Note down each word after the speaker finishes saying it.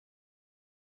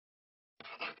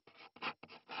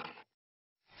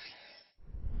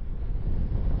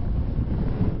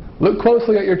Look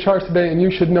closely at your charts today and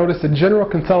you should notice a general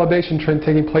consolidation trend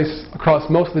taking place across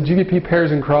most of the GBP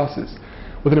pairs and crosses.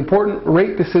 With an important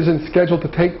rate decision scheduled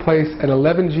to take place at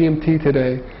 11 GMT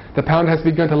today, the pound has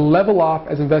begun to level off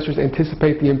as investors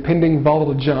anticipate the impending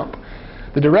volatile jump.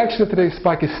 The direction of today's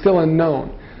spike is still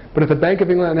unknown, but if the Bank of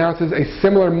England announces a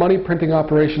similar money printing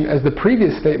operation as the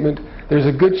previous statement, there's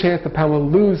a good chance the pound will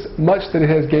lose much that it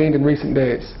has gained in recent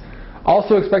days.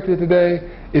 Also expected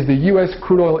today is the U.S.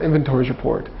 crude oil inventories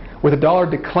report. With the dollar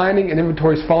declining and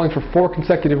inventories falling for 4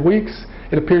 consecutive weeks,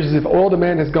 it appears as if oil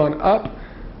demand has gone up.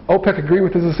 OPEC agreed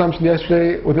with this assumption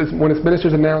yesterday when its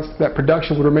ministers announced that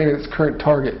production would remain at its current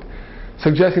target,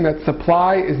 suggesting that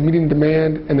supply is meeting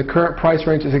demand and the current price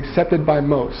range is accepted by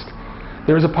most.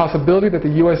 There is a possibility that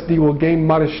the USD will gain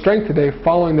modest strength today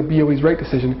following the BOE's rate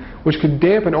decision, which could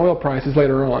dampen oil prices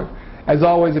later on. As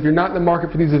always, if you're not in the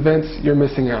market for these events, you're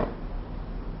missing out.